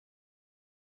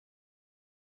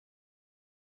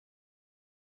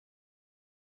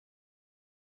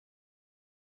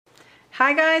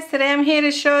Hi guys, today I'm here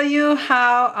to show you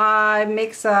how I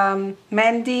mix a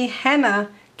Mehndi henna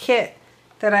kit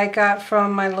that I got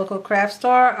from my local craft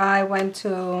store. I went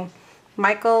to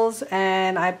Michael's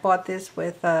and I bought this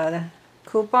with a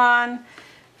coupon,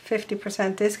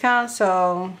 50% discount.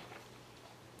 So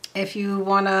if you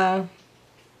want to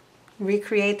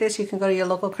recreate this, you can go to your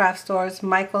local craft stores.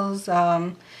 Michael's,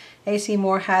 AC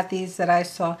Moore had these that I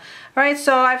saw. Alright,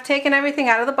 so I've taken everything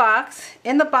out of the box.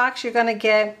 In the box you're going to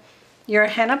get your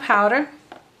henna powder.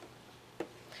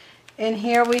 In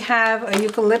here we have a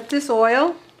eucalyptus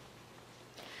oil.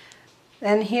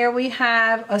 And here we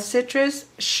have a citrus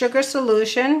sugar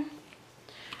solution.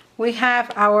 We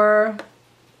have our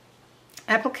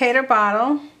applicator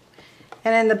bottle.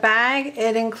 And in the bag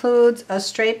it includes a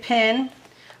straight pin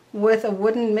with a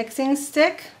wooden mixing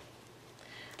stick.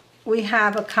 We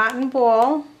have a cotton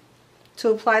ball to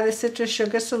apply the citrus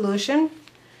sugar solution.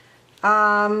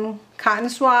 Cotton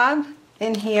swab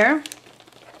in here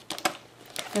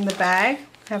in the bag.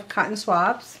 Have cotton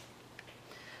swabs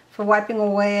for wiping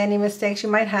away any mistakes you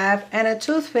might have, and a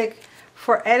toothpick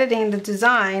for editing the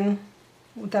design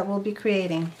that we'll be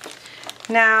creating.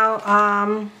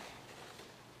 Now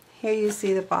here you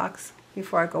see the box.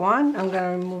 Before I go on, I'm going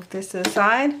to remove this to the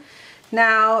side.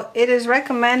 Now it is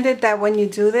recommended that when you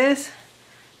do this,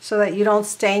 so that you don't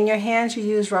stain your hands, you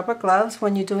use rubber gloves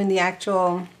when you're doing the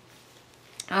actual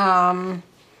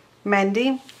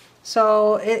Mehndi.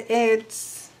 So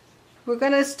we're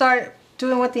going to start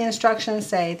doing what the instructions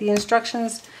say. The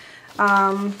instructions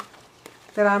that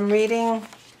I'm reading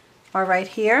are right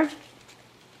here.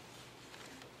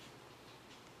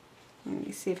 Let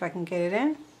me see if I can get it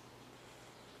in.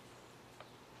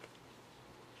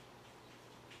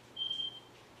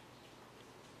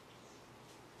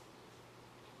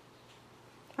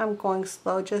 I'm going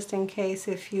slow just in case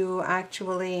if you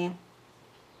actually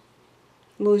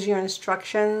lose your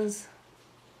instructions.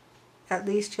 At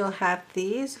least you'll have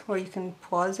these where you can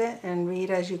pause it and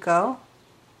read as you go,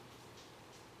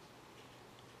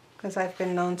 because I've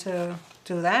been known to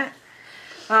do that.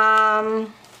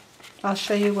 I'll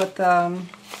show you what the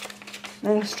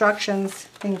instructions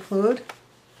include.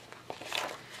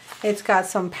 It's got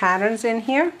some patterns in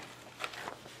here.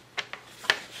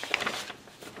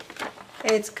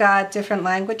 It's got different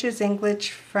languages: English,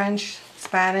 French,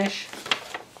 Spanish,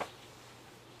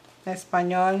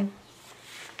 Espanol,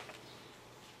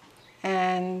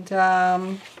 and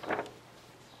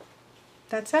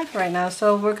that's it right now.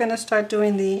 So we're going to start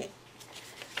doing the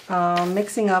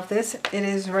mixing of this. It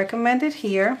is recommended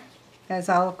here, as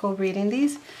I'll go reading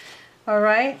these.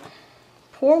 Alright,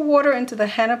 pour water into the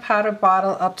henna powder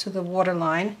bottle up to the water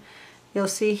line. You'll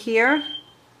see here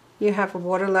you have a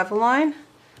water level line.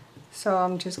 So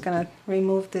I'm just going to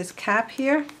remove this cap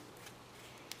here.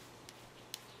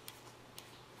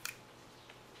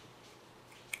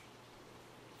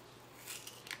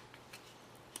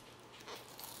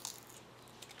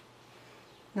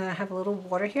 Now I have a little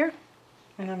water here,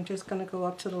 and I'm just going to go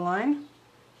up to the line.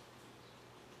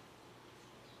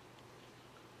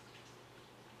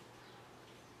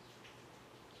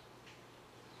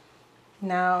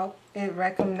 Now it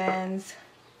recommends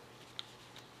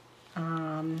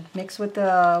mix with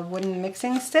the wooden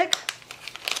mixing stick.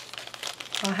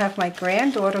 I'll have my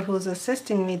granddaughter who's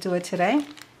assisting me do it today.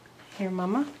 Here,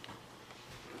 Mama.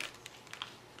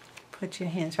 Put your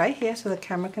hands right here so the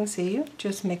camera can see you.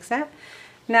 Just mix that.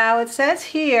 Now it says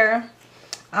here,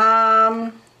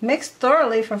 mix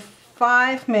thoroughly for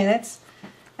 5 minutes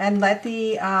and let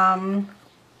the,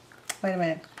 wait a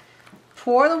minute.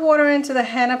 Pour the water into the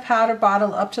henna powder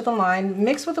bottle up to the line.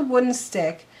 Mix with a wooden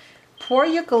stick. Pour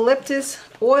eucalyptus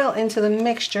oil into the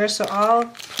mixture, so I'll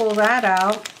pull that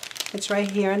out. It's right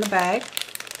here in the bag.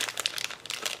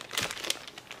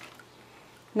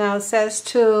 Now it says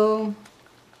to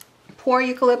pour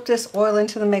eucalyptus oil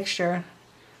into the mixture.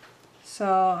 So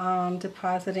I'm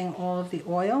depositing all of the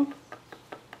oil.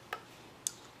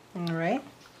 Alright.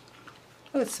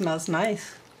 Oh, it smells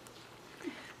nice.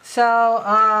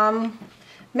 So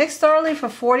mix thoroughly for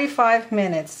 45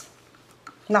 minutes.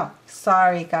 No,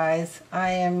 sorry guys,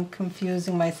 I am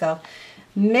confusing myself.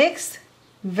 Mix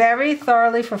very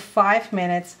thoroughly for 5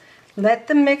 minutes. Let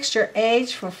the mixture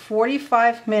age for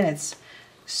 45 minutes.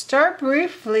 Stir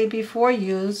briefly before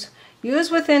use. Use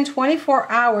within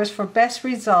 24 hours for best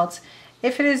results.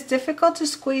 If it is difficult to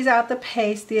squeeze out the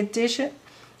paste, the addition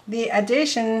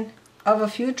of a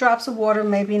few drops of water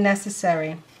may be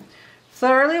necessary.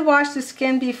 Thoroughly wash the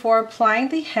skin before applying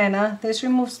the henna. This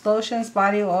removes lotions,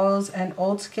 body oils, and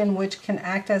old skin, which can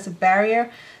act as a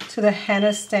barrier to the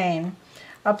henna stain.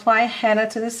 Apply henna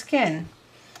to the skin.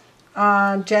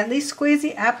 Gently squeeze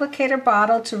the applicator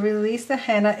bottle to release the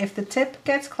henna. If the tip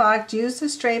gets clogged, use the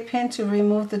straight pin to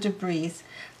remove the debris.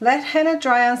 Let henna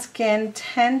dry on skin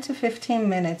 10 to 15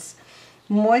 minutes.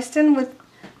 Moisten the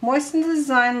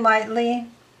design lightly,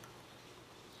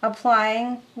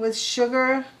 applying with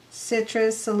sugar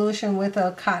citrus solution with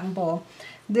a cotton ball.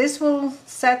 This will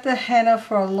set the henna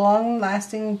for a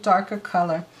long-lasting darker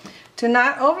color. Do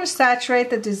not oversaturate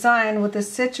the design with the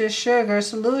citrus sugar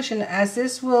solution, as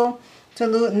this will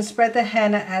dilute and spread the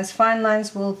henna as fine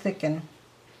lines will thicken.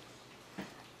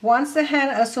 Once the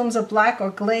henna assumes a black or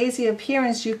glazy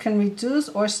appearance, you can reduce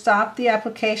or stop the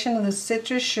application of the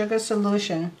citrus sugar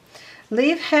solution.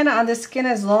 Leave henna on the skin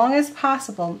as long as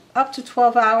possible, up to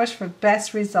 12 hours for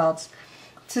best results.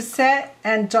 To set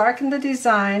and darken the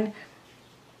design,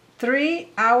 3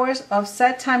 hours of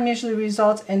set time usually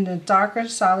results in a darker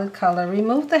solid color.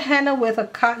 Remove the henna with a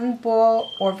cotton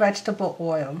ball or vegetable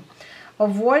oil.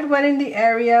 Avoid wetting the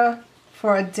area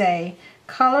for a day.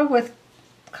 Color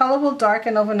will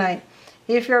darken overnight.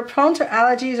 If you're prone to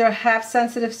allergies or have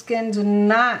sensitive skin, do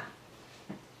not.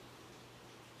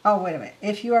 Oh, wait a minute.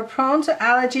 If you are prone to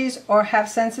allergies or have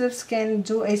sensitive skin,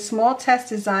 do a small test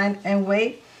design and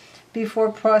wait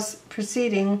before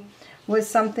proceeding with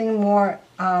something more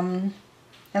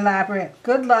elaborate.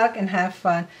 Good luck and have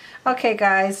fun. Okay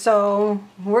guys, so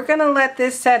we're gonna let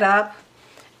this set up,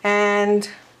 and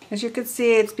as you can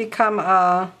see, it's become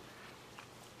a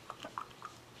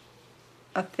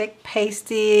thick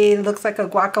pasty, looks like a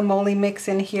guacamole mix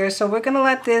in here. So we're gonna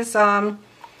let this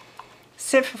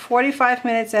sit for 45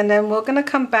 minutes, and then we're gonna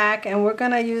come back and we're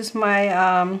gonna use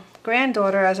my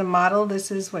granddaughter as a model. This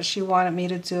is what she wanted me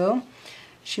to do.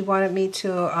 She wanted me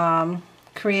to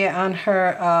create on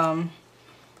her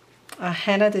a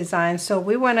henna design. So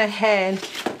we went ahead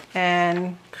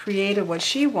and created what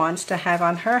she wants to have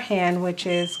on her hand, which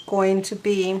is going to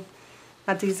be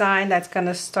a design that's going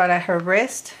to start at her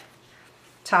wrist,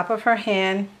 top of her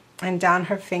hand, and down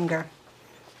her finger.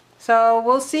 So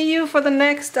we'll see you for the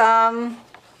next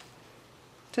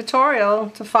tutorial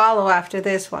to follow after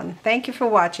this one. Thank you for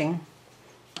watching.